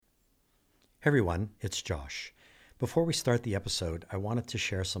Hey everyone, it's Josh. Before we start the episode, I wanted to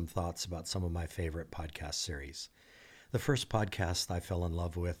share some thoughts about some of my favorite podcast series. The first podcast I fell in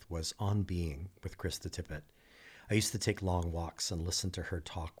love with was On Being with Krista Tippett. I used to take long walks and listen to her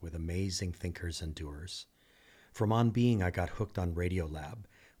talk with amazing thinkers and doers. From On Being, I got hooked on Radiolab,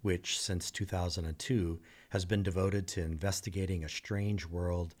 which since 2002 has been devoted to investigating a strange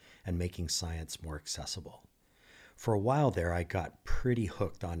world and making science more accessible. For a while there, I got pretty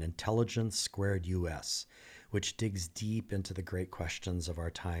hooked on Intelligence Squared US, which digs deep into the great questions of our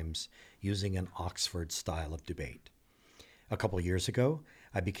times using an Oxford style of debate. A couple years ago,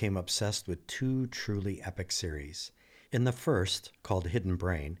 I became obsessed with two truly epic series. In the first, called Hidden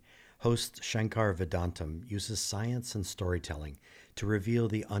Brain, host Shankar Vedantam uses science and storytelling to reveal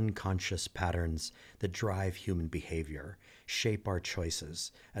the unconscious patterns that drive human behavior, shape our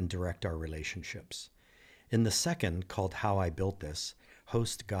choices, and direct our relationships. In the second, called How I Built This,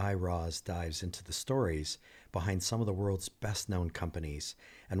 host Guy Raz dives into the stories behind some of the world's best-known companies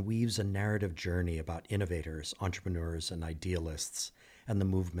and weaves a narrative journey about innovators, entrepreneurs, and idealists and the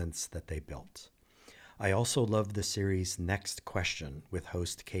movements that they built. I also love the series Next Question with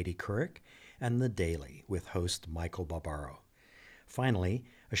host Katie Couric and The Daily with host Michael Barbaro. Finally,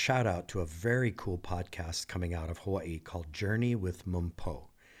 a shout out to a very cool podcast coming out of Hawaii called Journey with Mumpo.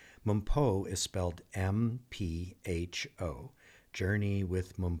 Mumpo is spelled M-P-H-O, Journey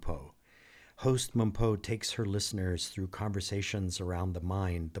with Mumpo. Host Mumpo takes her listeners through conversations around the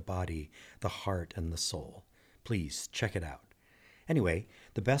mind, the body, the heart, and the soul. Please check it out. Anyway,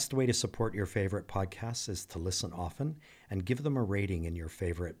 the best way to support your favorite podcasts is to listen often and give them a rating in your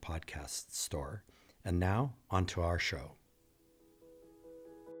favorite podcast store. And now, on to our show.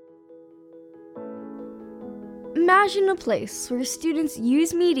 Imagine a place where students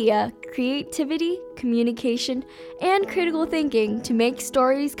use media, creativity, communication, and critical thinking to make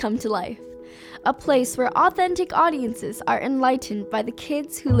stories come to life. A place where authentic audiences are enlightened by the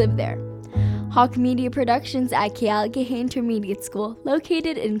kids who live there. Hawk Media Productions at Kealakahe Intermediate School,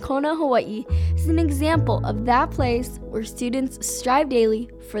 located in Kona, Hawaii, is an example of that place where students strive daily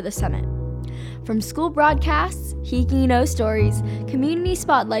for the summit. From school broadcasts, Hiki No stories, community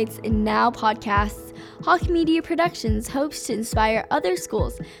spotlights, and now podcasts, Hawk Media Productions hopes to inspire other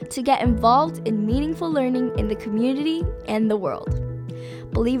schools to get involved in meaningful learning in the community and the world.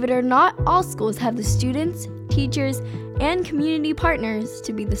 Believe it or not, all schools have the students, teachers, and community partners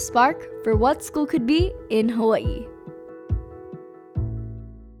to be the spark for what school could be in Hawaii.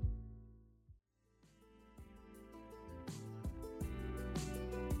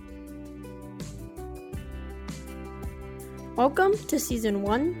 Welcome to Season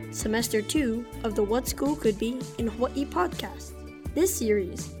 1, Semester 2 of the What School Could Be in Hawaii podcast. This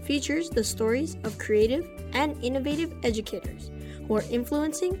series features the stories of creative and innovative educators who are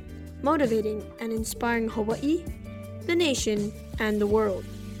influencing, motivating, and inspiring Hawaii, the nation, and the world.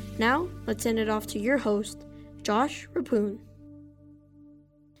 Now, let's send it off to your host, Josh Rapoon.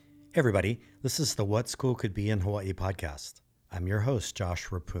 Hey everybody, this is the What School Could Be in Hawaii podcast. I'm your host, Josh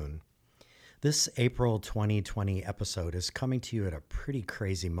Rapoon. This April 2020 episode is coming to you at a pretty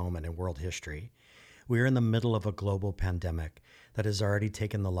crazy moment in world history. We are in the middle of a global pandemic that has already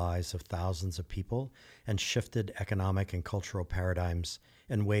taken the lives of thousands of people and shifted economic and cultural paradigms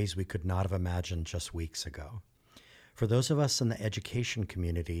in ways we could not have imagined just weeks ago. For those of us in the education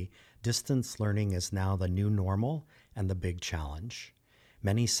community, distance learning is now the new normal and the big challenge.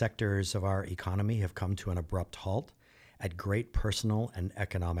 Many sectors of our economy have come to an abrupt halt at great personal and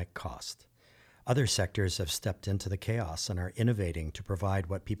economic cost. Other sectors have stepped into the chaos and are innovating to provide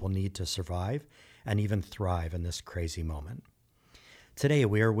what people need to survive and even thrive in this crazy moment. Today,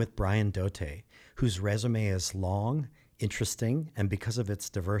 we are with Brian Dote, whose resume is long, interesting, and because of its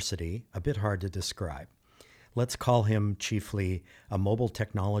diversity, a bit hard to describe. Let's call him chiefly a mobile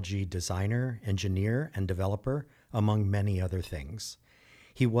technology designer, engineer, and developer, among many other things.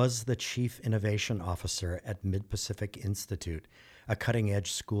 He was the Chief Innovation Officer at Mid-Pacific Institute, a cutting-edge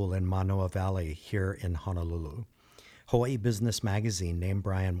school in Manoa Valley here in Honolulu. Hawaii Business Magazine named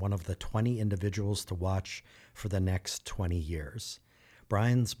Brian one of the 20 individuals to watch for the next 20 years.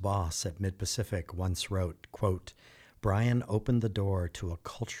 Brian's boss at Mid-Pacific once wrote, quote, "Brian opened the door to a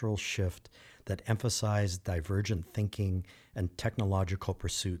cultural shift that emphasized divergent thinking and technological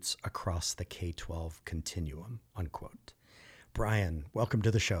pursuits across the K-12 continuum," unquote. Brian, welcome to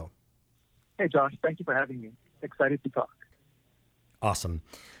the show. Hey, Josh. Thank you for having me. Excited to talk. Awesome.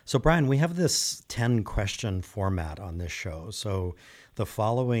 So, Brian, we have this 10-question format on this show. So the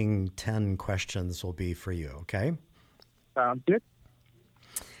following 10 questions will be for you, okay? Sounds good.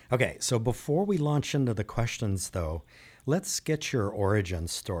 Okay, so before we launch into the questions, though, let's get your origin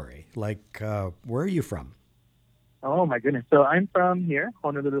story. Like, where are you from? Oh my goodness. So I'm from here,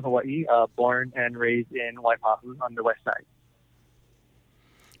 Honolulu, Hawaii, born and raised in Waipahu on the west side.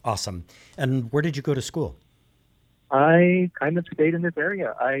 Awesome. And where did you go to school? I kind of stayed in this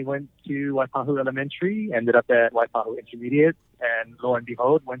area. I went to Waipahu Elementary, ended up at Waipahu Intermediate, and lo and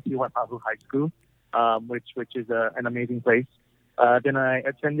behold, went to Waipahu High School, which is an amazing place. Then I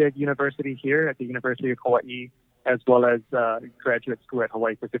attended university here at the University of Hawaii, as well as graduate school at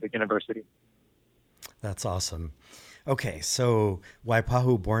Hawaii Pacific University. That's awesome. Okay, so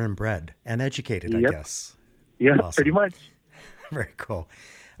Waipahu, born and bred and educated, Yep. I guess. Yeah, Awesome. pretty much. Very cool.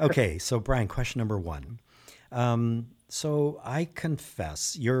 Okay, so Brian, question number one. So I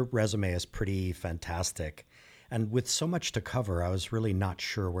confess your resume is pretty fantastic. And with so much to cover, I was really not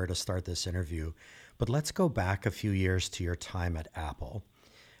sure where to start this interview. But let's go back a few years to your time at Apple.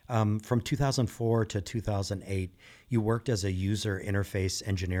 From 2004 to 2008, you worked as a user interface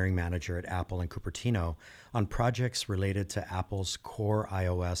engineering manager at Apple in Cupertino on projects related to Apple's core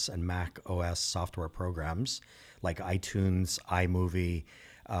iOS and Mac OS software programs like iTunes, iMovie,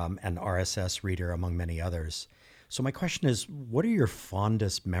 and RSS Reader, among many others. So my question is, what are your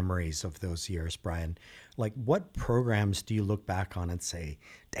fondest memories of those years, Brian? Like, what programs do you look back on and say,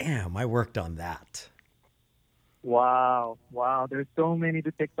 damn, I worked on that? Wow. There's so many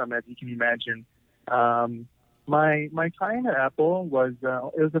to pick from, as you can imagine. My time at Apple was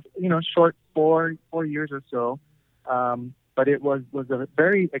it was a short four years or so, but it was a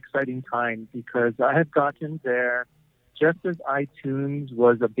very exciting time because I had gotten there just as iTunes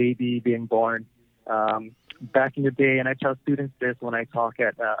was a baby being born. Back in the day, and I tell students this when I talk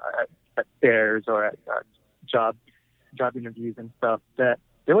at fairs or at job interviews and stuff, that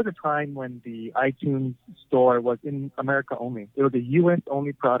there was a time when the iTunes store was in America only. It was a U.S.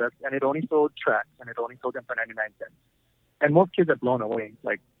 only product, and it only sold tracks, and it only sold them for 99 cents. And most kids are blown away.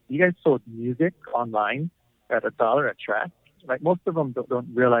 Like, you guys sold music online at $1 a track. Like, most of them don't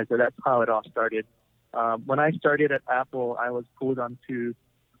realize that that's how it all started. When I started at Apple, I was pulled onto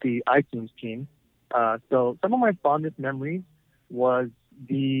the iTunes team. So some of my fondest memories was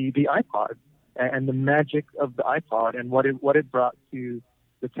the iPod and the magic of the iPod and what it brought to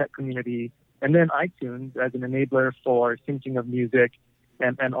the tech community, and then iTunes as an enabler for syncing of music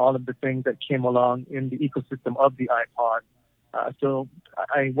and all of the things that came along in the ecosystem of the iPod. So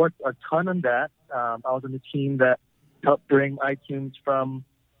I worked a ton on that. I was on the team that helped bring iTunes from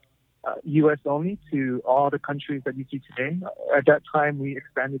U.S. only to all the countries that you see today. At that time, we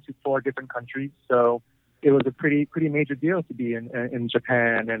expanded to 4 different countries, so it was a pretty major deal to be in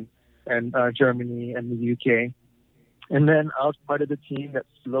Japan and Germany and the U.K. And then I was part of the team that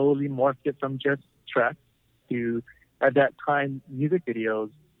slowly morphed it from just tracks to, at that time, music videos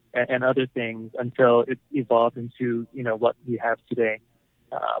and other things until it evolved into what we have today.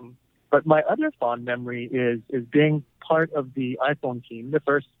 But my other fond memory is being part of the iPhone team, the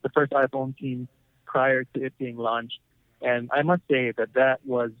first iPhone team prior to it being launched. And I must say that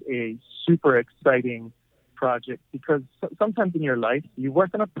was a super exciting project because sometimes in your life you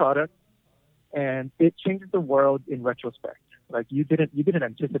work on a product and it changes the world in retrospect. Like you didn't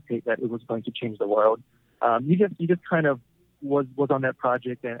anticipate that it was going to change the world. You just kind of was on that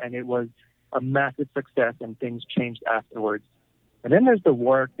project and it was a massive success and things changed afterwards. And then there's the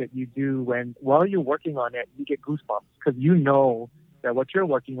work that you do while you're working on it, you get goosebumps because you know that what you're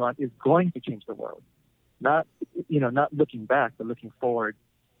working on is going to change the world. Not looking back, but looking forward.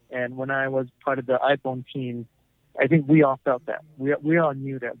 And when I was part of the iPhone team, I think we all felt that. We all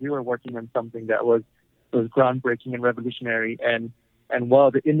knew that we were working on something that was groundbreaking and revolutionary. And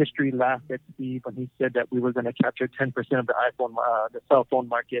while the industry laughed at Steve when he said that we were going to capture 10% of the the cell phone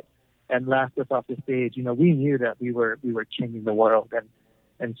market, and laughed us off the stage, we knew that we were changing the world.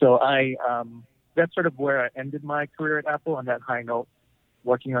 And so that's sort of where I ended my career at Apple, on that high note,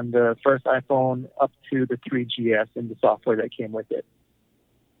 working on the first iPhone up to the 3GS and the software that came with it.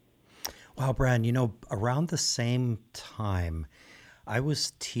 Wow, Brian, around the same time, I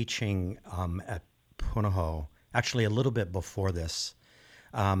was teaching at Punahou, actually a little bit before this.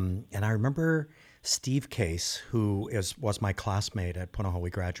 And I remember Steve Case, who was my classmate at Punahou. We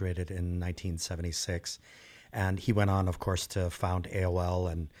graduated in 1976. And he went on, of course, to found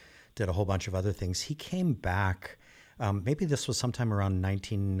AOL and did a whole bunch of other things. He came back, maybe this was sometime around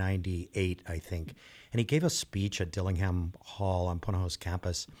 1998, I think. And he gave a speech at Dillingham Hall on Punahou's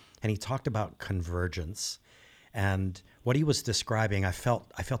campus. And he talked about convergence. And what he was describing, I felt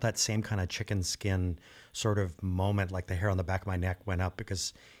that same kind of chicken skin sort of moment, like the hair on the back of my neck went up,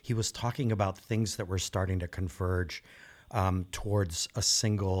 because he was talking about things that were starting to converge towards a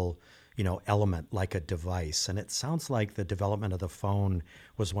single, element like a device. And it sounds like the development of the phone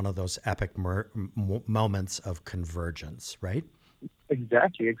was one of those epic moments of convergence, right?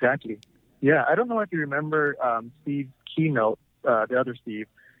 Exactly. Yeah, I don't know if you remember Steve's keynote, the other Steve,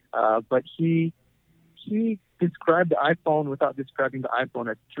 but he described the iPhone without describing the iPhone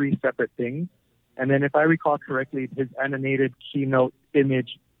as three separate things. And then if I recall correctly, his animated keynote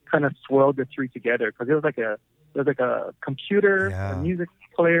image kind of swirled the three together, because it was like a computer, a music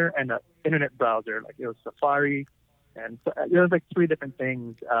player, and an internet browser. Like it was Safari, and so it was like three different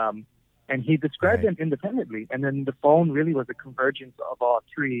things. And he described them independently, and then the phone really was a convergence of all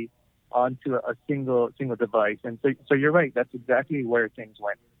three onto a single device. And so you're right. That's exactly where things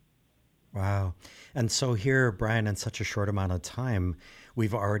went. Wow. And so here, Brian, in such a short amount of time,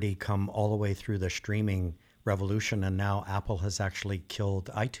 we've already come all the way through the streaming revolution, and now Apple has actually killed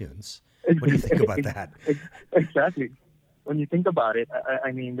iTunes. What do you think about that? Exactly. When you think about it,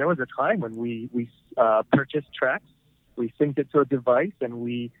 I mean, there was a time when we purchased tracks, we synced it to a device, and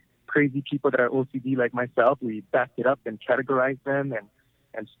we, crazy people that are OCD like myself, we backed it up and categorized them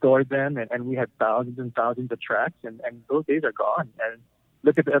and stored them, and we had thousands and thousands of tracks, and those days are gone. And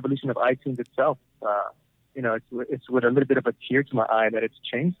look at the evolution of iTunes itself. It's with a little bit of a tear to my eye that it's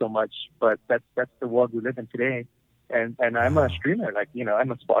changed so much, but that's the world we live in today. And I'm a streamer,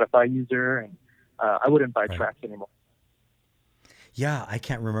 I'm a Spotify user, and I wouldn't buy tracks anymore. Yeah, I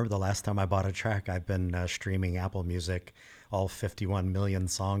can't remember the last time I bought a track. I've been streaming Apple Music, all 51 million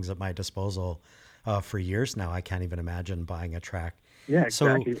songs at my disposal for years now. I can't even imagine buying a track. Yeah,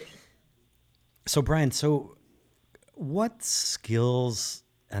 exactly. So Brian, what skills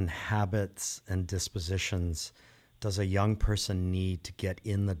and habits and dispositions does a young person need to get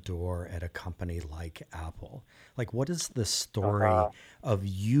in the door at a company like Apple? Like, what is the story of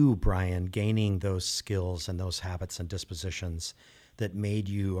you, Brian, gaining those skills and those habits and dispositions that made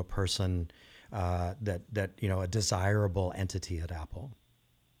you a person that a desirable entity at Apple?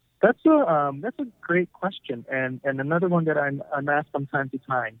 That's a great question, and another one that I'm asked from time to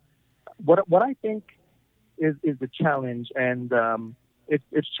time. What I think is the challenge, and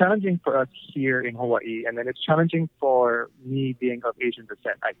it's challenging for us here in Hawaii, and then it's challenging for me being of Asian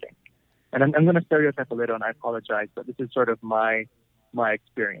descent, I think. And I'm going to stereotype a little, and I apologize, but this is sort of my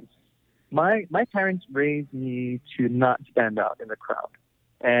experience. My parents raised me to not stand out in the crowd.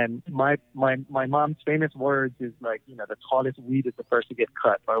 And my mom's famous words is like, the tallest weed is the first to get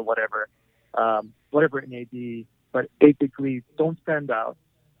cut, or whatever it may be. But basically, don't stand out.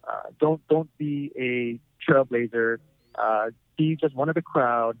 Don't be a trailblazer. Be just one of the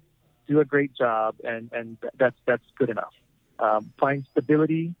crowd. Do a great job, and that's good enough. Find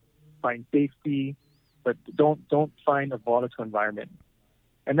stability, find safety, but don't find a volatile environment.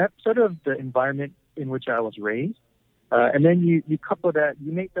 And that's sort of the environment in which I was raised. And then you couple that,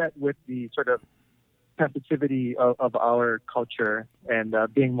 you make that with the sort of sensitivity of our culture, and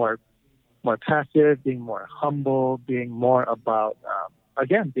being more passive, being more humble, being more about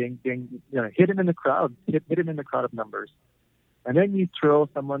being hidden in the crowd, hidden in the crowd of numbers. And then you throw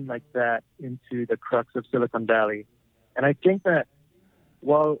someone like that into the crux of Silicon Valley. And I think that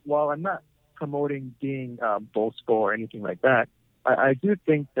while I'm not promoting being boastful or anything like that, I do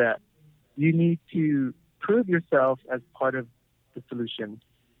think that you need to prove yourself as part of the solution.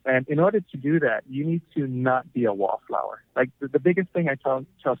 And in order to do that, you need to not be a wallflower. Like the biggest thing I tell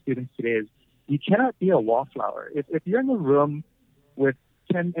students today is you cannot be a wallflower. If you're in a room with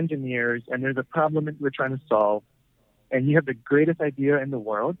 10 engineers and there's a problem that we're trying to solve, and you have the greatest idea in the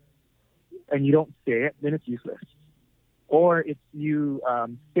world, and you don't say it, then it's useless. Or if you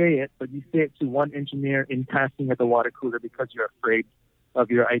say it, but you say it to one engineer in passing at the water cooler because you're afraid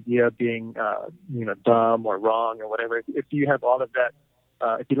of your idea being, dumb or wrong or whatever. If you have all of that,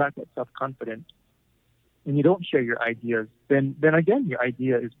 if you lack that self-confidence, and you don't share your ideas, then again, your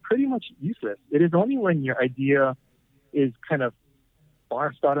idea is pretty much useless. It is only when your idea is kind of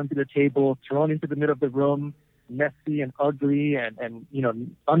barfed out onto the table, thrown into the middle of the room, messy and ugly and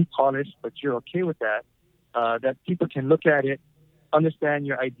unpolished, but you're okay with that, that people can look at it, understand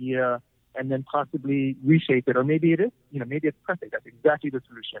your idea, and then possibly reshape it. Or maybe it is, maybe it's perfect. That's exactly the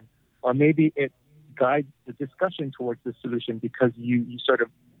solution. Or maybe it guides the discussion towards the solution because you sort of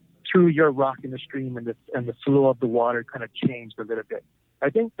threw your rock in the stream and the flow of the water kind of changed a little bit. I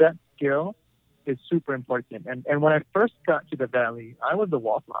think that skill is super important. And when I first got to the Valley, I was the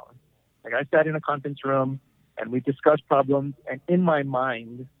wallflower. Like I sat in a conference room and we discussed problems, and in my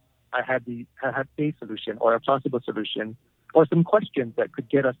mind, I had a solution or a possible solution or some questions that could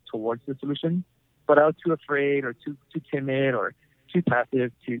get us towards the solution, but I was too afraid or too timid or too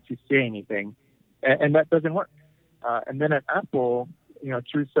passive to say anything, and that doesn't work. And then at Apple,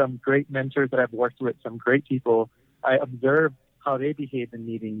 through some great mentors that I've worked with, some great people, I observed how they behave in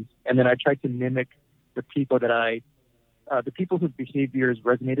meetings, and then I tried to mimic the people the people whose behaviors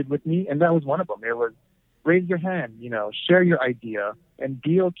resonated with me, and that was one of them. It was raise your hand, share your idea, and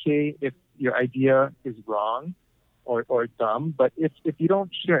be okay if your idea is wrong or dumb. But if you don't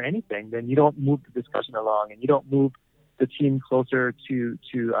share anything, then you don't move the discussion along, and you don't move the team closer to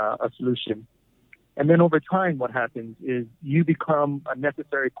a solution. And then over time, what happens is you become a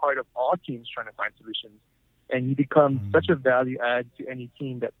necessary part of all teams trying to find solutions. And you become such a value add to any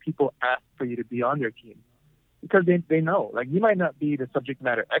team that people ask for you to be on their team. Because they know, like, you might not be the subject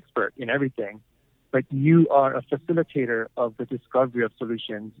matter expert in everything, but you are a facilitator of the discovery of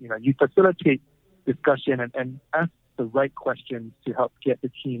solutions. You facilitate discussion and ask the right questions to help get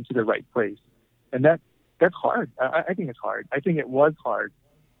the team to the right place. And that's hard. I think it's hard. I think it was hard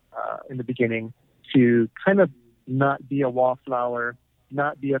in the beginning to kind of not be a wallflower,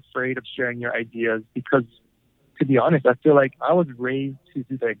 not be afraid of sharing your ideas, because, to be honest, I feel like I was raised to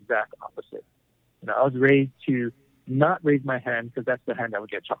do the exact opposite. I was raised to not raise my hand because that's the hand that would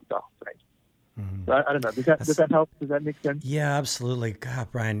get chopped off, right? Mm-hmm. So I don't know. Does that help? Does that make sense? Yeah, absolutely. God,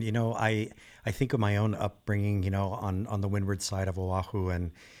 Brian, I think of my own upbringing, on the windward side of Oahu,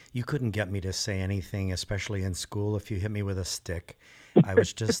 and you couldn't get me to say anything, especially in school, if you hit me with a stick. I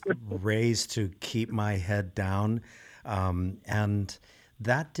was just raised to keep my head down. And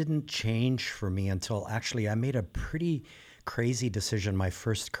that didn't change for me until actually I made a pretty crazy decision. My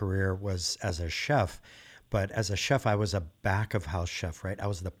first career was as a chef, but as a chef, I was a back of house chef, right? I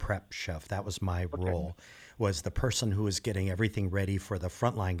was the prep chef. That was my role, was the person who was getting everything ready for the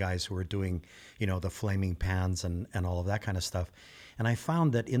frontline guys who were doing, the flaming pans and all of that kind of stuff. And I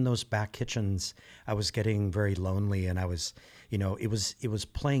found that in those back kitchens, I was getting very lonely, and I was, it was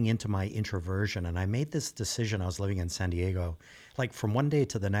playing into my introversion. And I made this decision. I was living in San Diego. Like, from one day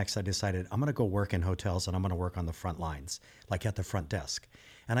to the next, I decided I'm going to go work in hotels, and I'm going to work on the front lines, like at the front desk.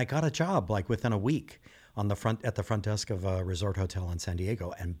 And I got a job like within a week at the front desk of a resort hotel in San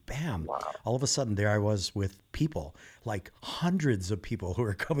Diego. And bam, wow. All of a sudden there I was with people, like hundreds of people who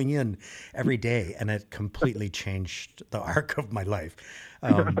were coming in every day. And it completely changed the arc of my life.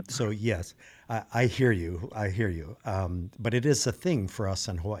 So yes, I hear you. But it is a thing for us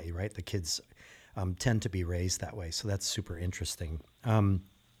in Hawaii, right? The kids tend to be raised that way. So that's super interesting.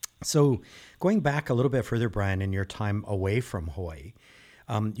 So going back a little bit further, Brian, in your time away from Hawaii,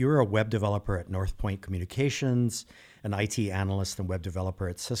 you were a web developer at North Point Communications, an IT analyst and web developer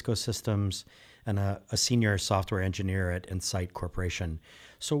at Cisco Systems, and a senior software engineer at Insight Corporation.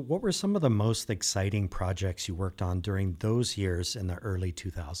 So what were some of the most exciting projects you worked on during those years in the early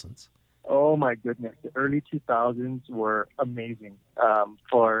 2000s? Oh, my goodness. The early 2000s were amazing.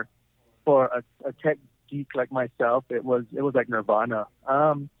 For a tech geek like myself, it was like nirvana.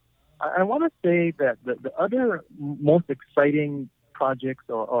 I want to say that the other most exciting projects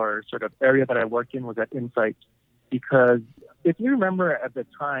or sort of area that I worked in was at Insight, because if you remember at the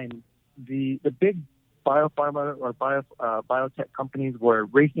time, the big biopharma or biotech companies were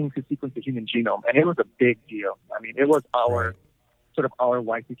racing to sequence the human genome, and it was a big deal. I mean, it was our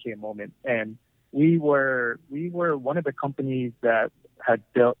Y2K moment, and we were one of the companies that had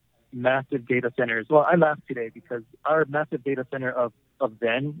built massive data centers. Well, I laugh today because our massive data center of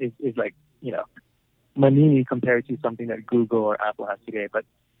then is like, manini compared to something that Google or Apple has today. But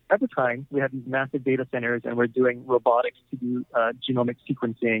at the time, we had these massive data centers, and we're doing robotics to do genomic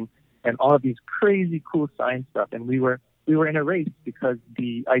sequencing and all of these crazy cool science stuff. And we were in a race because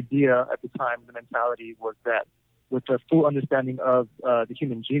the idea at the time, the mentality was that with a full understanding of the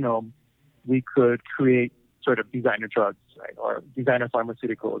human genome, we could create sort of designer drugs, right, or designer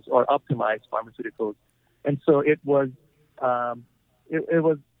pharmaceuticals, or optimized pharmaceuticals. And so it was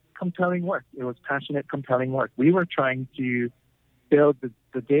compelling work. It was passionate, compelling work. We were trying to build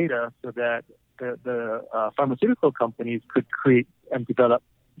the data so that the pharmaceutical companies could create and develop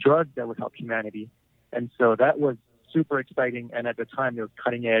drugs that would help humanity. And so that was super exciting. And at the time, it was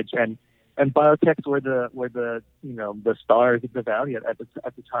cutting edge. And biotechs were the stars of the valley at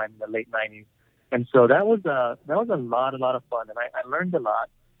the time in the late 90s. And so that was a lot of fun, and I learned a lot.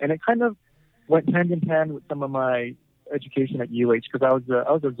 And it kind of went hand in hand with some of my education at UH, because I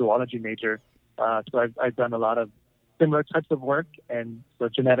was a zoology major, so I've done a lot of similar types of work, and so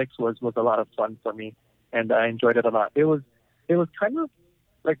genetics was a lot of fun for me, and I enjoyed it a lot. It was kind of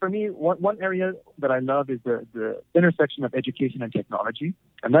like, for me, one area that I love is the intersection of education and technology.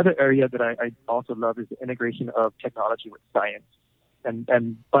 Another area that I also love is the integration of technology with science,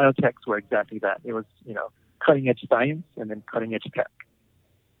 and biotechs were exactly that. It was cutting edge science and then cutting edge tech.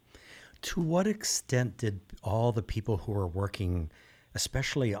 To what extent did all the people who were working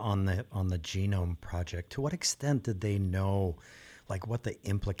especially on the Genome Project. To what extent did they know, like, what the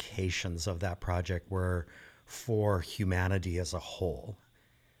implications of that project were for humanity as a whole?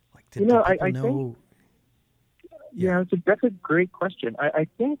 Like, did people I know? think, that's a great question. I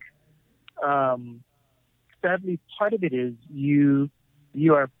think, sadly, part of it is you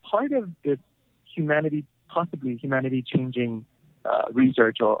are part of this possibly humanity changing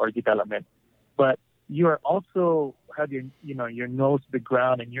research or development, but you are also have your nose to the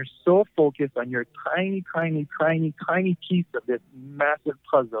ground, and you're so focused on your tiny piece of this massive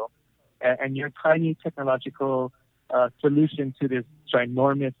puzzle, and your tiny technological solution to this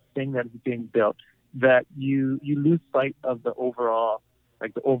ginormous thing that is being built, that you lose sight of the overall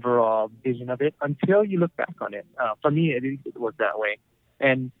vision of it until you look back on it. For me, it was that way,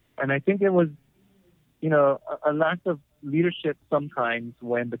 and I think it was a lack of leadership sometimes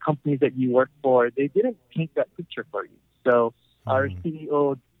when the companies that you work for, they didn't paint that picture for you. So our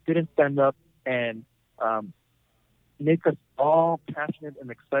CEO didn't stand up and make us all passionate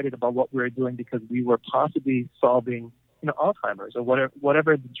and excited about what we were doing because we were possibly solving Alzheimer's or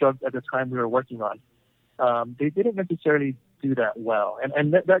whatever the drug at the time we were working on. They didn't necessarily do that well.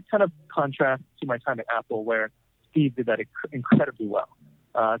 And that kind of contrasts to my time at Apple, where Steve did that incredibly well.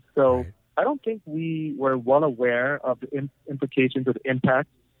 So I don't think we were well aware of the implications of the impact,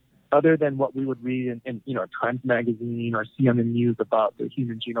 other than what we would read in Times Magazine or see on the news about the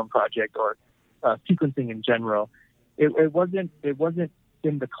Human Genome Project or sequencing in general. It wasn't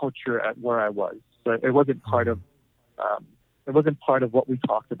in the culture at where I was. So it wasn't part of what we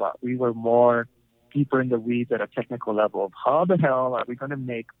talked about. We were more deeper in the weeds at a technical level of how the hell are we going to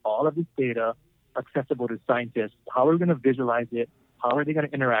make all of this data accessible to scientists? How are we going to visualize it? How are they going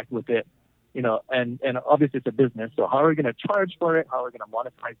to interact with it? And obviously it's a business, so how are we going to charge for it? How are we going to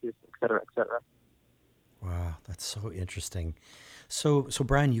monetize this, et cetera, et cetera? Wow, that's so interesting. So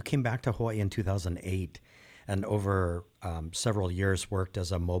Brian, you came back to Hawaii in 2008 and over several years worked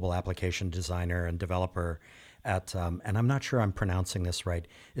as a mobile application designer and developer at, and I'm not sure I'm pronouncing this right.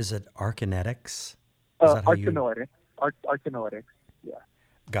 Is it Archonetics? Archonetics, yeah.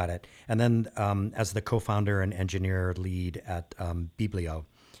 Got it. And then as the co-founder and engineer lead at Biblio.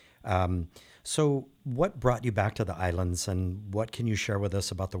 So what brought you back to the islands, and what can you share with us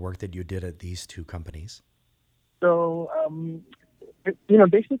about the work that you did at these two companies? So,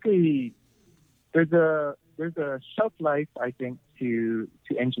 basically there's a shelf life, I think, to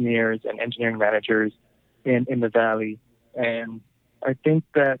engineers and engineering managers in the Valley. And I think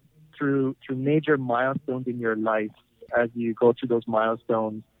that through major milestones in your life, as you go through those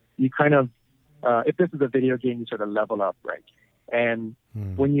milestones, you kind of, if this is a video game, you sort of level up, right? And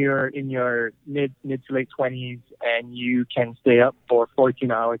when you're in your mid to late 20s and you can stay up for 14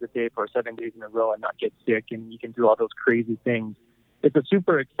 hours a day for 7 days in a row and not get sick, and you can do all those crazy things, it's a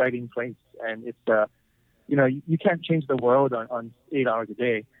super exciting place. And it's, you can't change the world on 8 hours a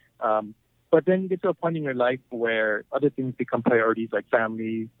day. But then you get to a point in your life where other things become priorities, like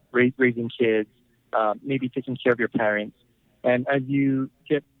family, raising kids, maybe taking care of your parents. And as you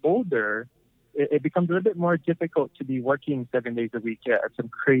get older, it becomes a little bit more difficult to be working 7 days a week at some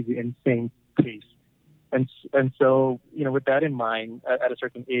crazy, insane pace. And so, with that in mind, at a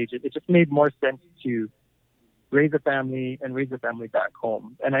certain age, it just made more sense to raise a family back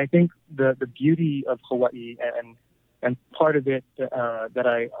home. And I think the beauty of Hawaii and part of it that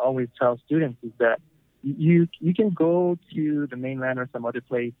I always tell students is that you can go to the mainland or some other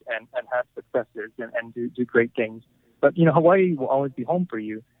place and have successes and do great things. But, Hawaii will always be home for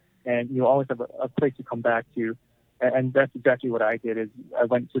you, and you'll always have a place to come back to. And that's exactly what I did. Is I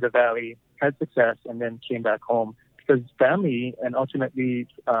went to the Valley, had success, and then came back home because family and ultimately,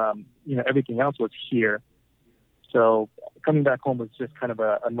 everything else was here. So coming back home was just kind of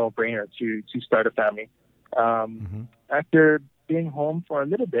a no-brainer to start a family. After being home for a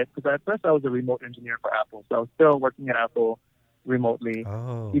little bit, because at first I was a remote engineer for Apple, so I was still working at Apple remotely.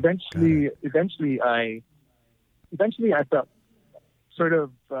 Eventually I felt sort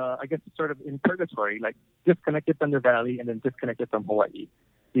of in purgatory, like disconnected from the Valley and then disconnected from Hawaii,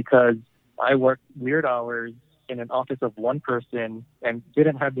 because I worked weird hours in an office of one person and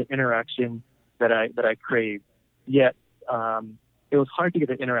didn't have the interaction that I craved. Yet it was hard to get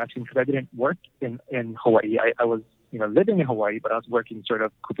the interaction because I didn't work in Hawaii. I was living in Hawaii, but I was working sort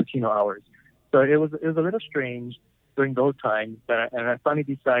of Cupertino hours. So it was a little strange during those times. And I finally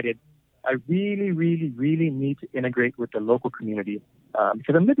decided I really, really, really need to integrate with the local community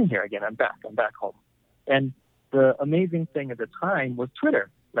because I'm living here again. I'm back home. And the amazing thing at the time was Twitter.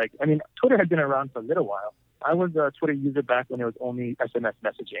 Twitter had been around for a little while. I was a Twitter user back when it was only SMS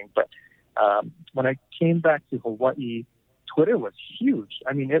messaging. But when I came back to Hawaii, Twitter was huge.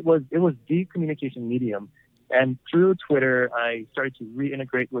 I mean, it was the communication medium. And through Twitter, I started to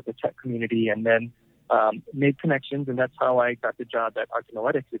reintegrate with the tech community and then made connections. And that's how I got the job at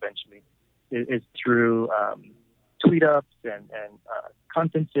Artanoetics eventually, is through tweet ups and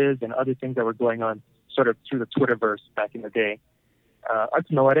conferences and other things that were going on sort of through the Twitterverse back in the day.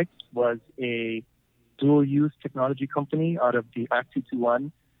 Artanoetics was a dual-use technology company out of the Act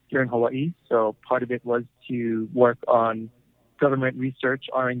 221 here in Hawaii. So part of it was to work on government research,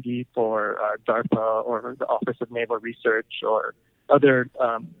 R&D for DARPA or the Office of Naval Research or other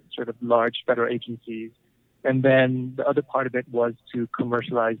sort of large federal agencies. And then the other part of it was to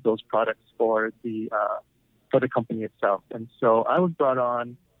commercialize those products for the company itself. And so I was brought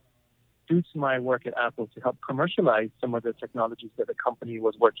on due to my work at Apple to help commercialize some of the technologies that the company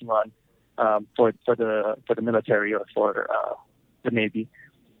was working on for the military or for the Navy.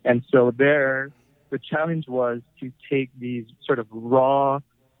 And so there, the challenge was to take these sort of raw,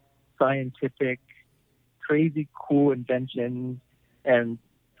 scientific, crazy cool inventions and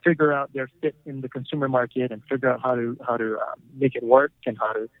figure out their fit in the consumer market and figure out how to make it work and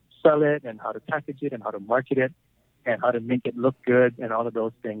how to sell it and how to package it and how to market it and how to make it look good and all of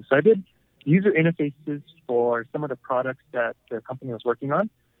those things. So I did user interfaces for some of the products that the company was working on,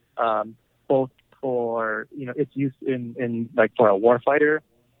 both for its use in like for a warfighter,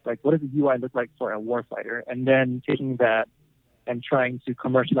 like what does the UI look like for a warfighter, and then taking that and trying to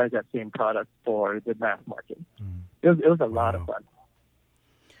commercialize that same product for the mass market. It was a lot of fun.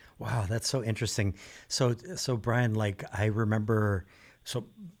 Wow, that's so interesting. So Brian, like I remember,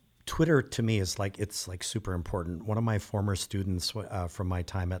 Twitter to me is it's super important. One of my former students from my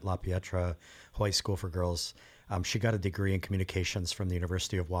time at La Pietra Hawaii School for Girls, she got a degree in communications from the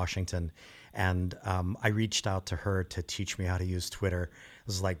University of Washington. And I reached out to her to teach me how to use Twitter. It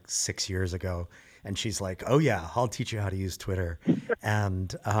was like 6 years ago. And she's like, oh yeah, I'll teach you how to use Twitter.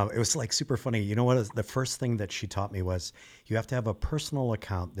 And it was like super funny. You know what? The first thing that she taught me was you have to have a personal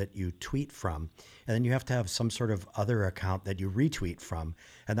account that you tweet from. And then you have to have some sort of other account that you retweet from.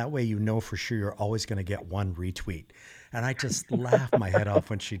 And that way you know for sure you're always going to get one retweet. And I just laughed my head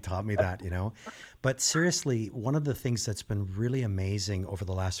off when she taught me that, But seriously, one of the things that's been really amazing over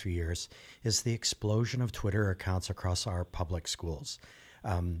the last few years is the explosion of Twitter accounts across our public schools.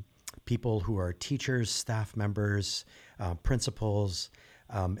 People who are teachers, staff members, principals,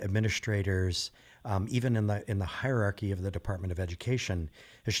 administrators, even in the hierarchy of the Department of Education,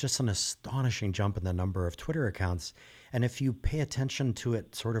 it's just an astonishing jump in the number of Twitter accounts. And if you pay attention to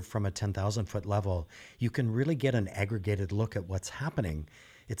it sort of from a 10,000-foot level, you can really get an aggregated look at what's happening.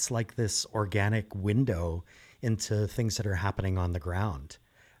 It's like this organic window into things that are happening on the ground.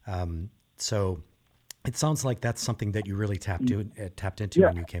 So it sounds like that's something that you really tapped into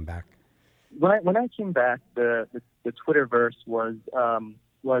when you came back. When I came back, the Twitterverse was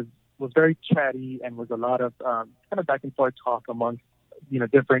very chatty and was a lot of kind of back and forth talk amongst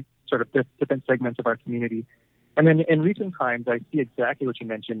different segments of our community. And then in recent times, I see exactly what you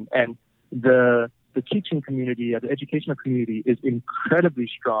mentioned, and the teaching community, the educational community, is incredibly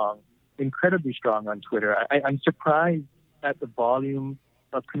strong on Twitter. I'm surprised at the volume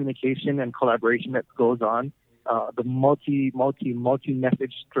of communication and collaboration that goes on, the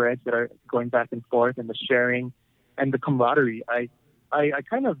multi-message threads that are going back and forth, and the sharing and the camaraderie.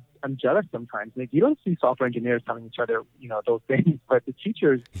 I'm jealous sometimes. Like, you don't see software engineers telling each other, those things, but the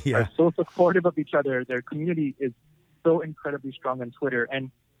teachers are so supportive of each other. Their community is so incredibly strong on Twitter.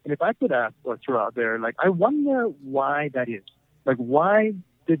 And if I could ask or throw out there, I wonder why that is. Why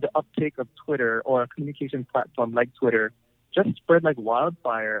did the uptake of Twitter or a communication platform like Twitter just spread like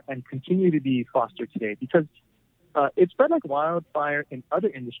wildfire and continue to be fostered today? Because it spread like wildfire in other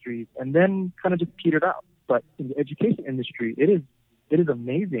industries and then kind of just petered out. But in the education industry, it is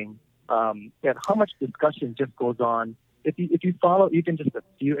amazing at how much discussion just goes on. If you follow even just a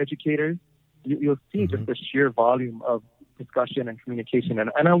few educators, you'll see just the sheer volume of discussion and communication.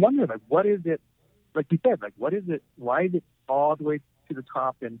 And I wonder, what is it, like you said, what is it, why is it all the way to the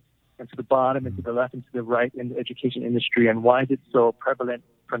top and to the bottom and to the left and to the right in the education industry, and why is it so prevalent,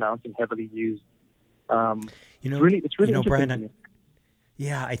 pronounced, and heavily used? It's really interesting Brian, to me.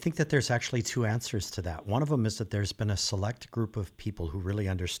 Yeah, I think that there's actually two answers to that. One of them is that there's been a select group of people who really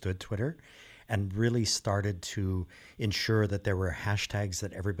understood Twitter and really started to ensure that there were hashtags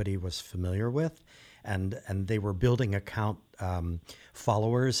that everybody was familiar with, and they were building account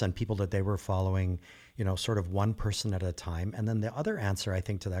followers and people that they were following, sort of one person at a time. And then the other answer, I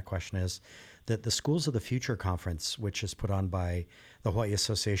think, to that question is that the Schools of the Future Conference, which is put on by the Hawaii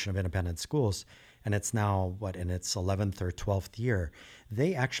Association of Independent Schools, and it's now, in its 11th or 12th year,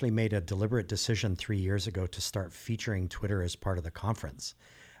 they actually made a deliberate decision 3 years ago to start featuring Twitter as part of the conference.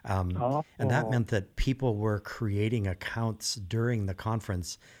 And that meant that people were creating accounts during the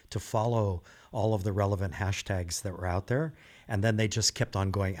conference to follow all of the relevant hashtags that were out there. And then they just kept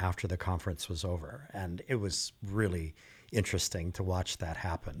on going after the conference was over. And it was really interesting to watch that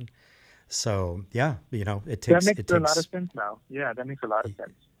happen. So, yeah, it takes... That makes a lot of sense now. Yeah, that makes a lot of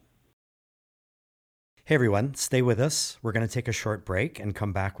sense. Hey, everyone, stay with us. We're going to take a short break and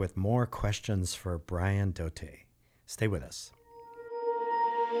come back with more questions for Brian Dote. Stay with us.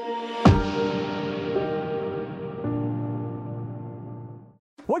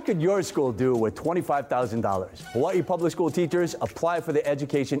 What could your school do with $25,000? Hawaii Public School teachers apply for the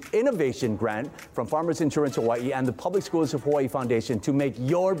Education Innovation Grant from Farmers Insurance Hawaii and the Public Schools of Hawaii Foundation to make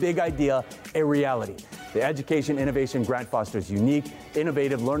your big idea a reality. The Education Innovation Grant fosters unique,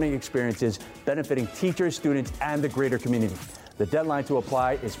 innovative learning experiences benefiting teachers, students, and the greater community. The deadline to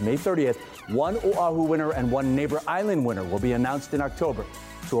apply is May 30th. One Oahu winner and one Neighbor Island winner will be announced in October.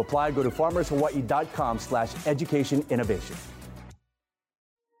 To apply, go to farmershawaii.com/educationinnovation.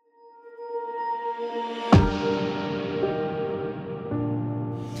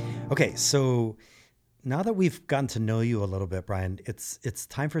 Okay, so now that we've gotten to know you a little bit, Brian, it's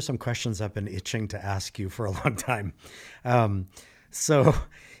time for some questions I've been itching to ask you for a long time. So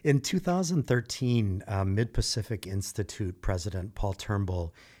in 2013, Mid-Pacific Institute President Paul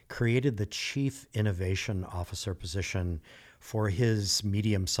Turnbull created the Chief Innovation Officer position for his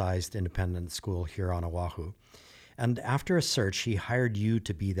medium-sized independent school here on Oahu. And after a search, he hired you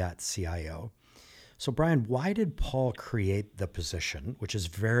to be that CIO. So, Brian, why did Paul create the position, which is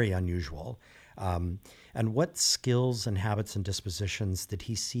very unusual? And what skills and habits and dispositions did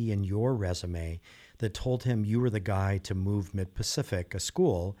he see in your resume that told him you were the guy to move Mid-Pacific, a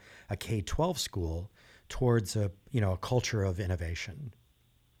school, a K-12 school, towards a culture of innovation?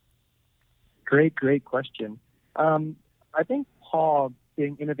 Great question. I think Paul,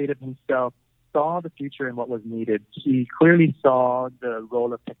 being innovative himself, saw the future and what was needed. He clearly saw the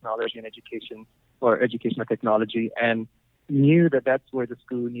role of technology in education, or educational technology, and knew that that's where the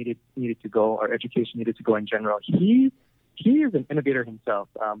school needed to go, or education needed to go in general. He is an innovator himself.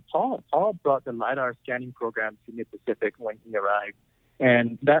 Paul brought the LiDAR scanning program to Mid-Pacific when he arrived,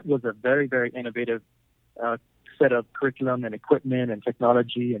 and that was a very, very innovative set of curriculum and equipment and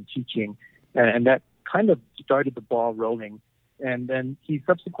technology and teaching, and that kind of started the ball rolling. And then he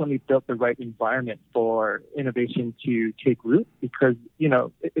subsequently built the right environment for innovation to take root, because,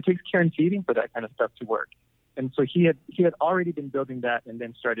 it takes care and feeding for that kind of stuff to work. And so he had already been building that, and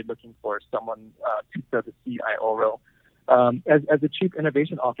then started looking for someone to fill the CIO role. As a Chief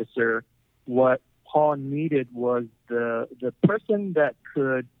Innovation Officer, what Paul needed was the person that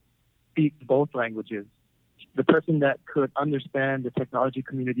could speak both languages, the person that could understand the technology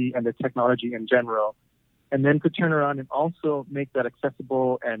community and the technology in general, and then could turn around and also make that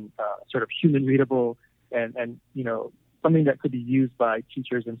accessible and sort of human readable, and something that could be used by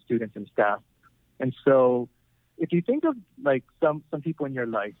teachers and students and staff. And so if you think of like some people in your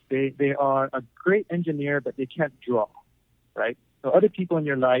life, they are a great engineer, but they can't draw, right? So other people in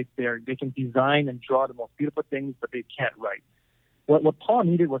your life, they can design and draw the most beautiful things, but they can't write. What Paul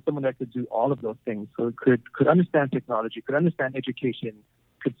needed was someone that could do all of those things. So could understand technology, could understand education,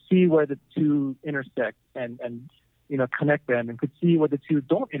 could see where the two intersect and connect them, and could see where the two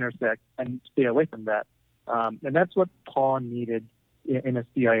don't intersect and stay away from that. And that's what Paul needed in a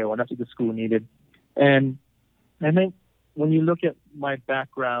CIO, and that's what the school needed. And I think when you look at my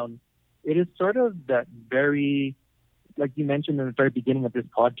background, it is sort of that very, like you mentioned in the very beginning of this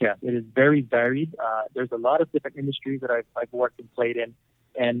podcast, it is very varied. There's a lot of different industries that I've worked and played in.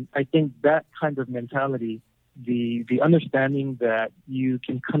 And I think that kind of mentality, the understanding that you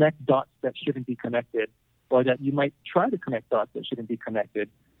can connect dots that shouldn't be connected, or that you might try to connect dots that shouldn't be connected,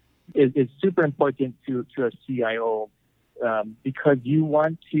 is super important to a CIO, because you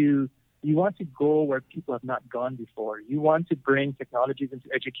want to go where people have not gone before. You want to bring technologies into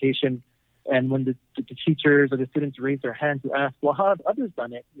education, and when the teachers or the students raise their hand to ask, well, how have others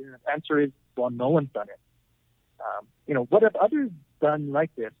done it? The answer is, well, no one's done it. What have others done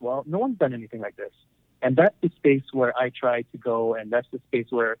like this? Well, no one's done anything like this. And that's the space where I tried to go, and that's the space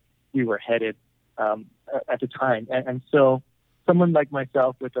where we were headed at the time. And so someone like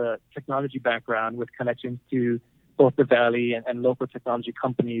myself with a technology background, with connections to both the Valley and local technology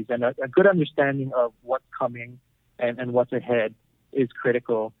companies, and a good understanding of what's coming and what's ahead is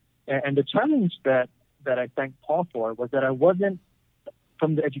critical. And the challenge that I thanked Paul for was that I wasn't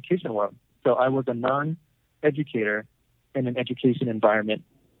from the education world. So I was a non-educator in an education environment.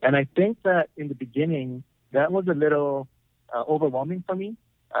 And I think that in the beginning, that was a little overwhelming for me.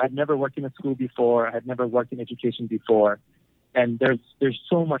 I had never worked in a school before. I had never worked in education before. And there's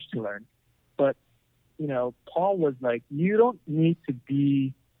so much to learn. But, Paul was like, you don't need to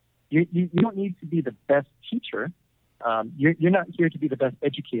be the best teacher. You're not here to be the best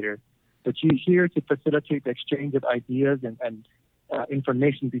educator, but you're here to facilitate the exchange of ideas and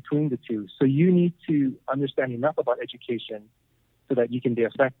information between the two. So you need to understand enough about education so that you can be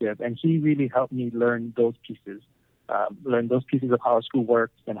effective. And he really helped me learn those pieces of how a school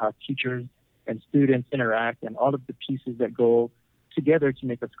works and how teachers and students interact and all of the pieces that go together to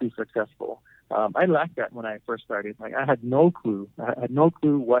make a school successful. I lacked that when I first started. Like, I had no clue. I had no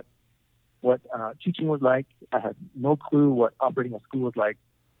clue what teaching was like. I had no clue what operating a school was like.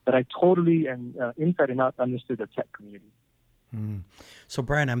 But I totally and inside and out understood the tech community. So,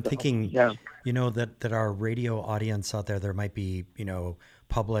 Brian, I'm thinking, that our radio audience out there might be,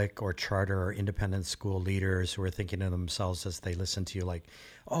 public or charter or independent school leaders who are thinking to themselves as they listen to you, like,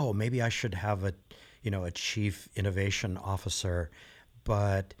 oh, maybe I should have a chief innovation officer.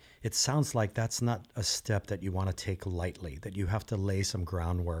 But it sounds like that's not a step that you want to take lightly, that you have to lay some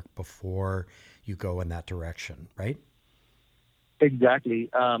groundwork before you go in that direction, right? Exactly.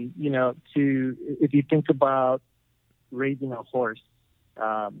 If you think about raising a horse,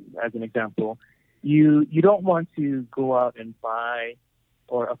 as an example, you don't want to go out and buy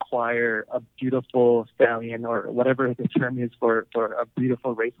or acquire a beautiful stallion or whatever the term is for a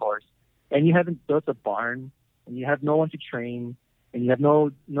beautiful racehorse, and you haven't built a barn, and you have no one to train, and you have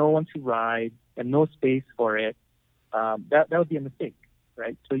no one to ride, and no space for it. That would be a mistake,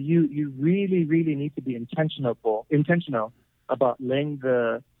 right? So you really, really need to be intentional about laying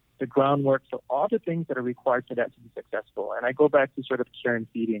the groundwork for all the things that are required for that to be successful. And I go back to sort of care and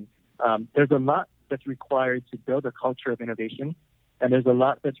feeding. There's a lot that's required to build a culture of innovation, and there's a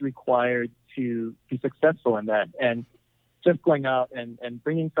lot that's required to be successful in that. And just going out and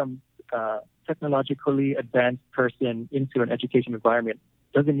bringing some technologically advanced person into an education environment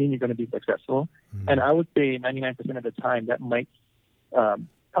doesn't mean you're going to be successful. Mm-hmm. And I would say 99% of the time that might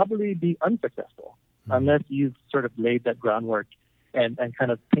probably be unsuccessful unless you've sort of laid that groundwork and kind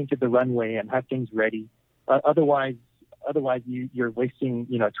of painted the runway and have things ready. Otherwise you're wasting,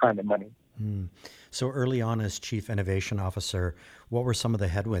 time and money. So early on as Chief Innovation Officer, what were some of the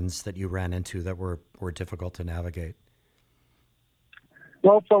headwinds that you ran into that were difficult to navigate?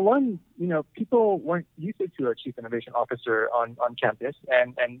 Well, for one, people weren't used to a Chief Innovation Officer on campus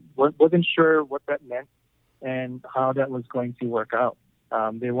and wasn't sure what that meant and how that was going to work out.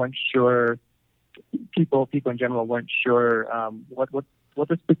 They weren't sure. People in general weren't sure what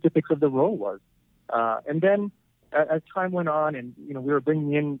the specifics of the role was. And then as time went on and, we were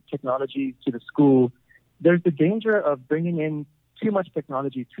bringing in technology to the school, there's the danger of bringing in too much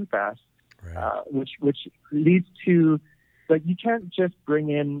technology too fast, right. Which leads to, like, you can't just bring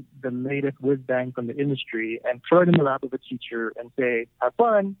in the latest whiz bang from the industry and throw it in the lap of a teacher and say, have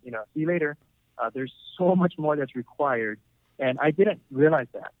fun, see you later. There's so much more that's required. And I didn't realize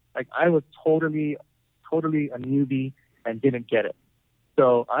that. Like, I was totally a newbie and didn't get it.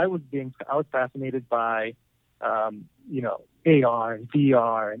 So I was fascinated by, AR and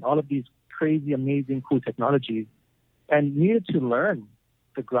VR and all of these crazy, amazing, cool technologies, and needed to learn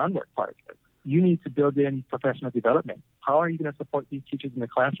the groundwork part. You need to build in professional development. How are you going to support these teachers in the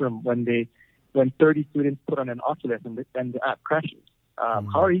classroom when 30 students put on an Oculus and the app crashes?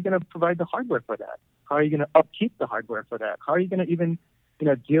 How are you going to provide the hardware for that? How are you going to upkeep the hardware for that? How are you going to even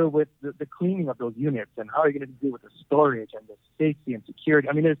deal with the cleaning of those units, and how are you going to deal with the storage and the safety and security?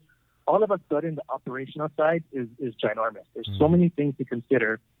 I mean, there's all of a sudden the operational side is ginormous. There's so many things to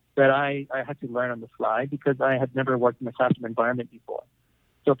consider that I had to learn on the fly because I had never worked in a classroom environment before.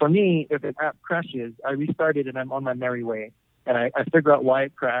 So for me, if an app crashes, I restart it and I'm on my merry way, and I figure out why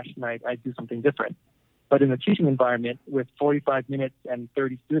it crashed and I do something different. But in a teaching environment with 45 minutes and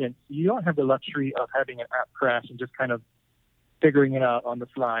 30 students, you don't have the luxury of having an app crash and just kind of figuring it out on the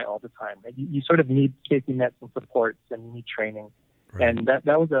fly all the time. You sort of need safety nets and supports, and you need training. Right. And that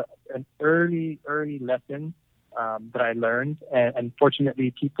was an early lesson that I learned. And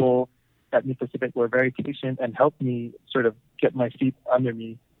fortunately, people at New Pacific were very patient and helped me sort of get my feet under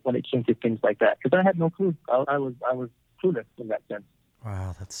me when it came to things like that. Because I had no clue. I was clueless in that sense.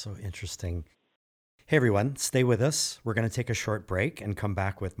 Wow, that's so interesting. Hey, everyone, stay with us. We're going to take a short break and come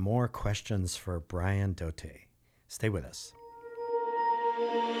back with more questions for Brian Dote. Stay with us.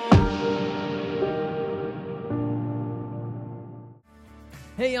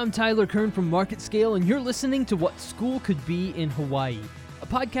 Hey, I'm Tyler Kern from Market Scale, and you're listening to What School Could Be in Hawaii. a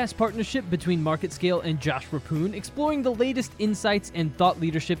podcast partnership between MarketScale and Josh Rappoon, exploring the latest insights and thought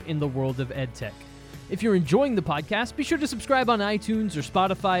leadership in the world of EdTech. If you're enjoying the podcast, be sure to subscribe on iTunes or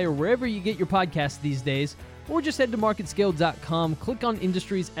Spotify or wherever you get your podcasts these days, or just head to marketscale.com, click on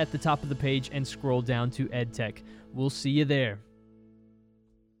Industries at the top of the page, and scroll down to EdTech. We'll see you there.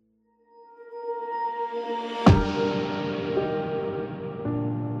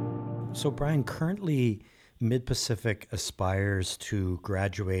 So, Brian, currently Mid-Pacific aspires to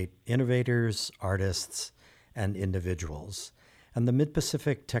graduate innovators, artists, and individuals. And the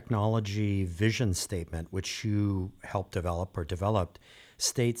Mid-Pacific Technology Vision Statement, which you helped develop or developed,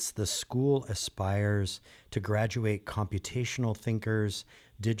 states the school aspires to graduate computational thinkers,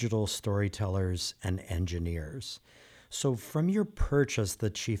 digital storytellers, and engineers. So from your perch as the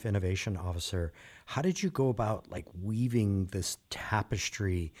Chief Innovation Officer, how did you go about weaving this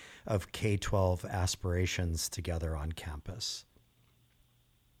tapestry of K-12 aspirations together on campus?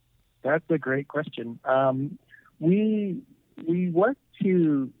 That's a great question. We worked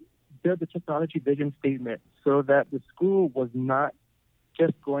to build the technology vision statement so that the school was not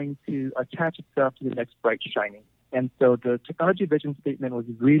just going to attach itself to the next bright shining. And so the technology vision statement was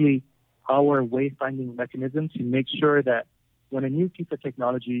really our wayfinding mechanism to make sure that when a new piece of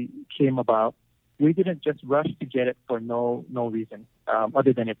technology came about, we didn't just rush to get it for no reason,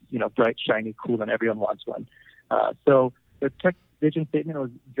 other than it's bright, shiny, cool, and everyone wants one. So the tech vision statement was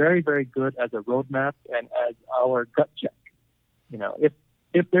very, very good as a roadmap and as our gut check.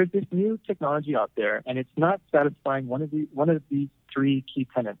 If there's this new technology out there and it's not satisfying one of these three key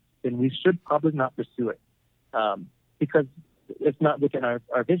tenets, then we should probably not pursue it, because it's not within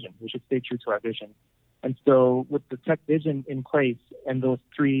our vision. We should stay true to our vision. And so with the tech vision in place and those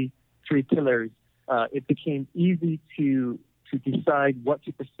three pillars, it became easy to decide what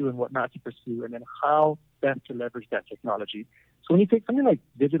to pursue and what not to pursue, and then how best to leverage that technology. So when you take something like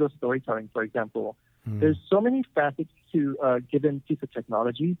digital storytelling, for example, there's so many facets to a given piece of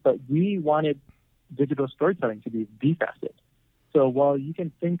technology, but we wanted digital storytelling to be the facet. So while you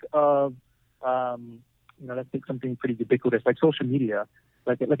can think of, let's take something pretty ubiquitous like social media,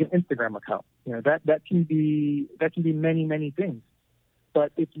 like an Instagram account, that can be many, many things.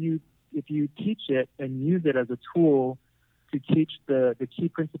 But if you teach it and use it as a tool to teach the key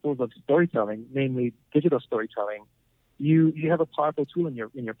principles of storytelling, namely digital storytelling, you have a powerful tool in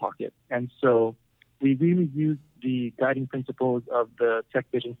your pocket. And so we really use the guiding principles of the tech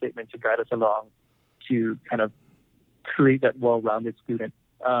vision statement to guide us along to kind of create that well-rounded student.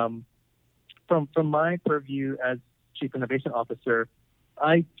 From my purview as Chief Innovation Officer,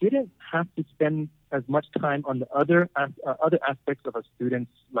 I didn't have to spend as much time on the other aspects of a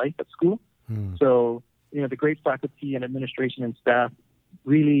student's life at school. So, the great faculty and administration and staff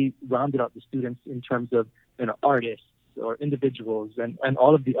really rounded out the students in terms of, artists or individuals and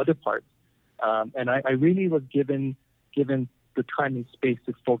all of the other parts. And I really was given the time and space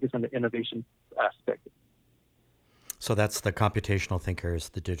to focus on the innovation aspect. So that's the computational thinkers,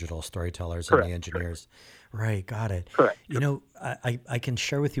 the digital storytellers, Correct. and the engineers. Right, got it. Correct. I can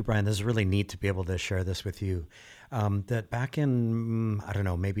share with you, Brian, this is really neat to be able to share this with you, that back in,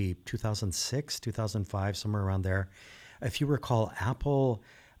 maybe 2006, 2005, somewhere around there, if you recall, Apple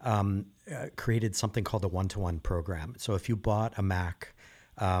created something called the one-to-one program. So if you bought a Mac,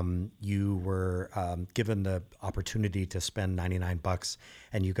 you were given the opportunity to spend $99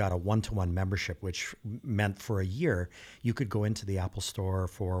 and you got a one-to-one membership, which meant for a year, you could go into the Apple store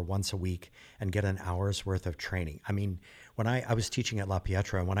for once a week and get an hour's worth of training. I mean, when I was teaching at La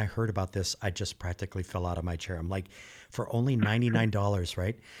Pietra, and when I heard about this, I just practically fell out of my chair. I'm like, for only $99,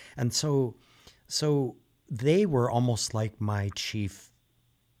 right? And so they were almost like my chief,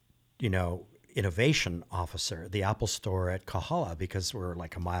 innovation officer, the Apple store at Kahala, because we're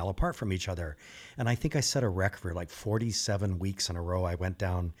like a mile apart from each other. And I think I set a record for 47 weeks in a row. I went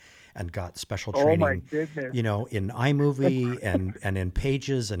down and got special training, in iMovie and in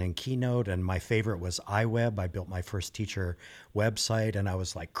Pages and in Keynote. And my favorite was iWeb. I built my first teacher website, and I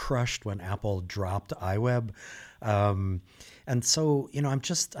was crushed when Apple dropped iWeb. And so, I'm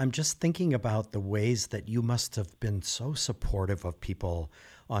just thinking about the ways that you must have been so supportive of people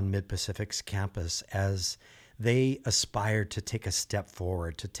on Mid-Pacific's campus as they aspired to take a step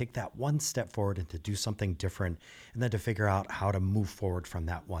forward, to take that one step forward and to do something different, and then to figure out how to move forward from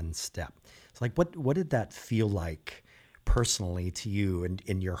that one step. It's what did that feel like personally to you and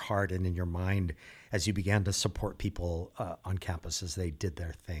in your heart and in your mind as you began to support people on campus as they did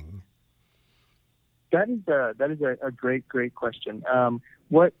their thing? That is a great question.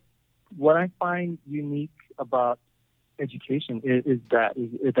 What I find unique about education is that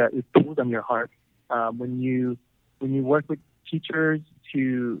it pulls on your heart. When you work with teachers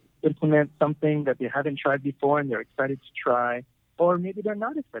to implement something that they haven't tried before and they're excited to try, or maybe they're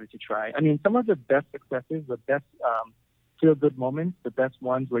not excited to try. I mean, some of the best successes, the best feel-good moments, the best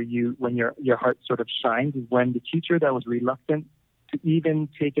ones when your heart sort of shines is when the teacher that was reluctant to even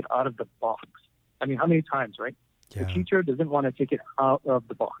take it out of the box. I mean, how many times, right? Yeah. The teacher doesn't want to take it out of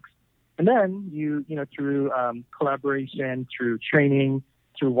the box. And then you know, through collaboration, through training,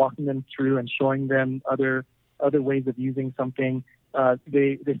 through walking them through and showing them other ways of using something,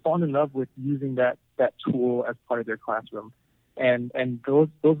 they fall in love with using that tool as part of their classroom. And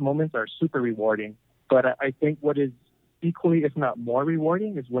those moments are super rewarding. But I think what is equally, if not more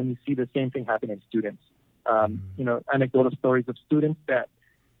rewarding, is when you see the same thing happen in students. You know, anecdotal stories of students that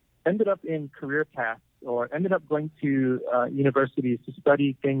ended up in career paths or ended up going to universities to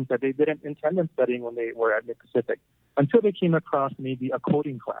study things that they didn't intend on studying when they were at Mid-Pacific, until they came across maybe a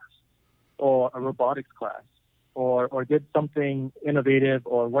coding class or a robotics class or did something innovative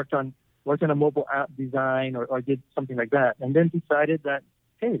or worked on a mobile app design or did something like that, and then decided that,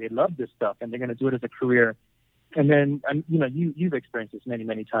 hey, they love this stuff and they're going to do it as a career. And then, you know, you've experienced this many,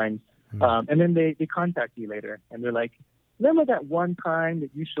 many times. And then they contact you later and they're like, remember that one time that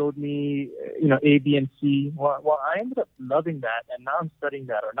you showed me, you know, A, B, and C? Well, I ended up loving that, and now I'm studying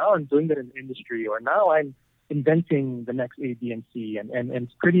that, or now I'm doing that in the industry, or now I'm inventing the next A, B, and C, and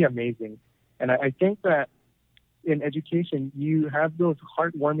it's pretty amazing. And I think that in education, you have those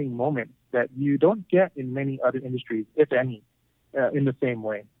heartwarming moments that you don't get in many other industries, if any, in the same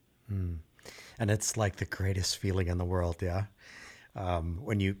way. And it's like the greatest feeling in the world, yeah?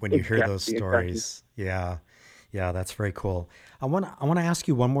 When you hear those stories. Exactly. Yeah, that's very cool. I want to ask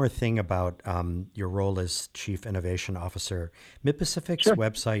you one more thing about your role as Chief Innovation Officer. Mid-Pacific's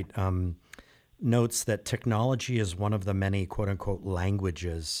website notes that technology is one of the many quote-unquote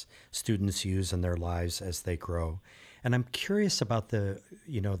languages students use in their lives as they grow. And I'm curious about the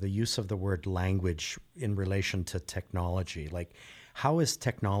use of the word language in relation to technology. Like, how is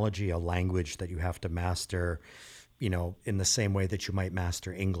technology a language that you have to master, you know, in the same way that you might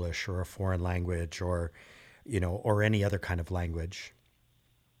master English or a foreign language or any other kind of language?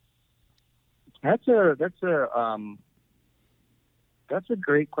 That's a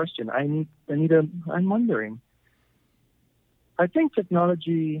great question. I'm wondering. I think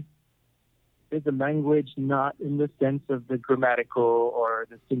technology is a language not in the sense of the grammatical or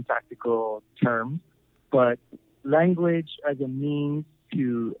the syntactical terms, but language as a means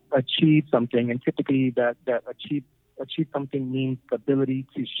to achieve something, and typically that achieve something means the ability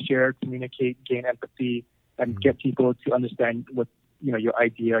to share, communicate, gain empathy, and get people to understand what, you know, your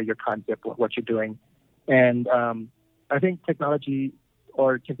idea, your concept, what you're doing. And I think technology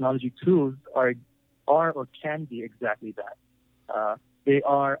or technology tools are or can be exactly that. They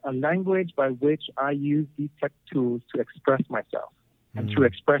are a language by which I use these tech tools to express myself. And through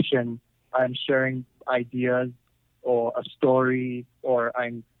expression, I'm sharing ideas or a story, or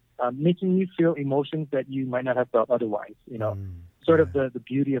I'm making you feel emotions that you might not have felt otherwise, you know. Sort of the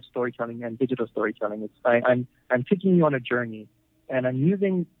beauty of storytelling and digital storytelling. I'm taking you on a journey, and I'm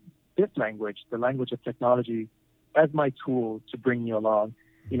using this language, the language of technology, as my tool to bring you along.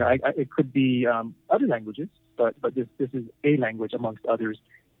 You know, it could be other languages, but this is a language amongst others.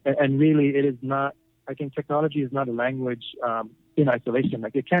 And really, it is not. I think technology is not a language in isolation.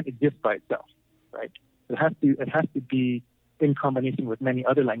 Like, it can't exist by itself, right? It has to be in combination with many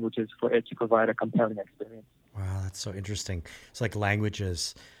other languages for it to provide a compelling experience. Wow, that's so interesting. It's like language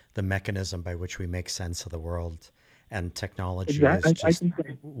is the mechanism by which we make sense of the world, and technology is just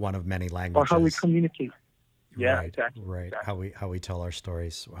one of many languages. Or how we communicate. Yeah, right, exactly. Right, exactly. How we tell our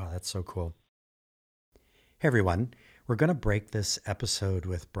stories. Wow, that's so cool. Hey, everyone. We're going to break this episode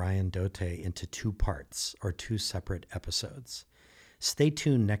with Brian Dote into two parts, or two separate episodes. Stay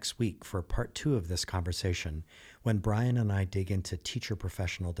tuned next week for part 2 of this conversation, when Brian and I dig into teacher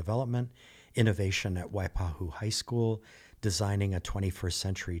professional development, innovation at Waipahu High School, designing a 21st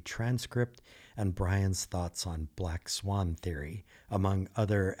century transcript, and Brian's thoughts on Black Swan theory, among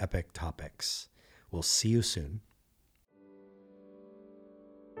other epic topics. We'll see you soon.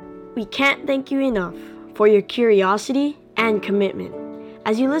 We can't thank you enough for your curiosity and commitment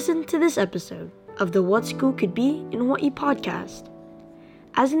as you listen to this episode of the What School Could Be in Hawaii podcast.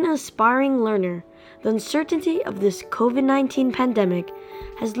 As an aspiring learner, the uncertainty of this COVID-19 pandemic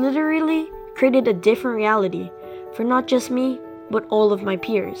has literally created a different reality for not just me, but all of my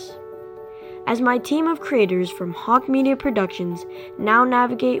peers. As my team of creators from Hawk Media Productions now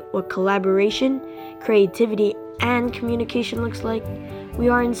navigate what collaboration, creativity, and communication looks like, we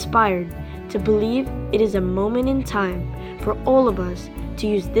are inspired to believe it is a moment in time for all of us to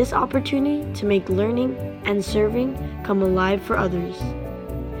use this opportunity to make learning and serving come alive for others.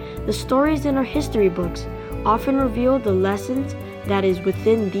 The stories in our history books often reveal the lessons that is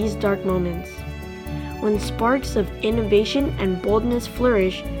within these dark moments. When sparks of innovation and boldness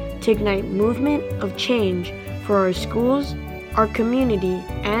flourish to ignite movement of change for our schools, our community,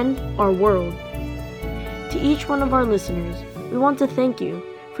 and our world. To each one of our listeners, we want to thank you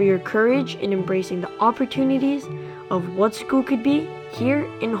for your courage in embracing the opportunities of what school could be here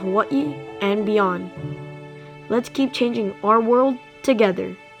in Hawaii and beyond. Let's keep changing our world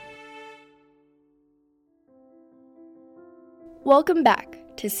together. Welcome back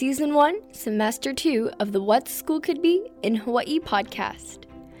to Season 1, Semester 2 of the What School Could Be in Hawaii podcast.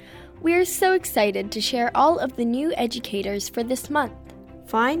 We are so excited to share all of the new educators for this month.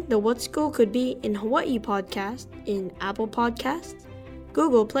 Find the What School Could Be in Hawaii podcast in Apple Podcasts,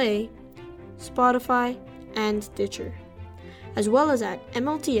 Google Play, Spotify, and Stitcher, as well as at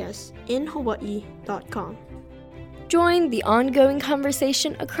mltsinhawaii.com. Join the ongoing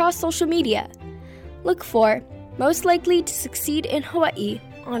conversation across social media. Look for Most Likely to Succeed in Hawaii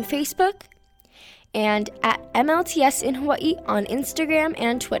on Facebook and at MLTS in Hawaii on Instagram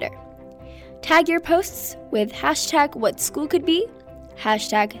and Twitter. Tag your posts with hashtag WhatSchoolCouldBe,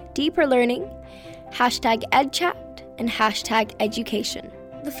 hashtag DeeperLearning, hashtag EdChat, and hashtag Education.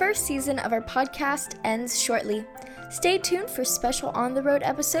 The first season of our podcast ends shortly. Stay tuned for special on-the-road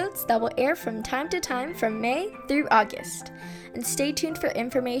episodes that will air from time to time from May through August. And stay tuned for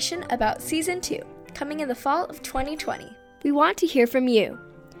information about Season 2, coming in the fall of 2020. We want to hear from you.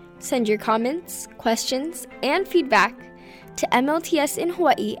 Send your comments, questions, and feedback to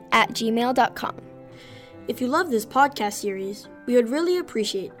mltsinhawaii@gmail.com. If you love this podcast series, we would really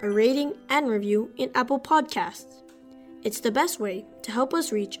appreciate a rating and review in Apple Podcasts. It's the best way to help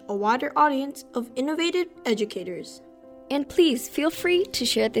us reach a wider audience of innovative educators. And please feel free to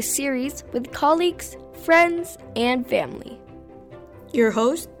share this series with colleagues, friends, and family. Your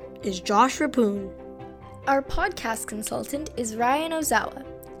host is Josh Rapoon. Our podcast consultant is Ryan Ozawa.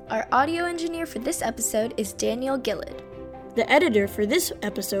 Our audio engineer for this episode is Daniel Gillard. The editor for this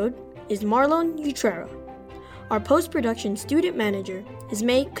episode is Marlon Utrera. Our post-production student manager is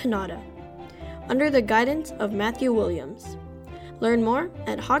May Kanata, under the guidance of Matthew Williams. Learn more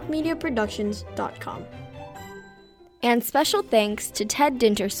at hawkmediaproductions.com. And special thanks to Ted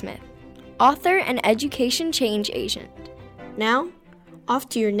Dintersmith, author and education change agent. Now, off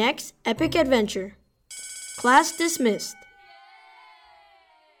to your next epic adventure. Class dismissed.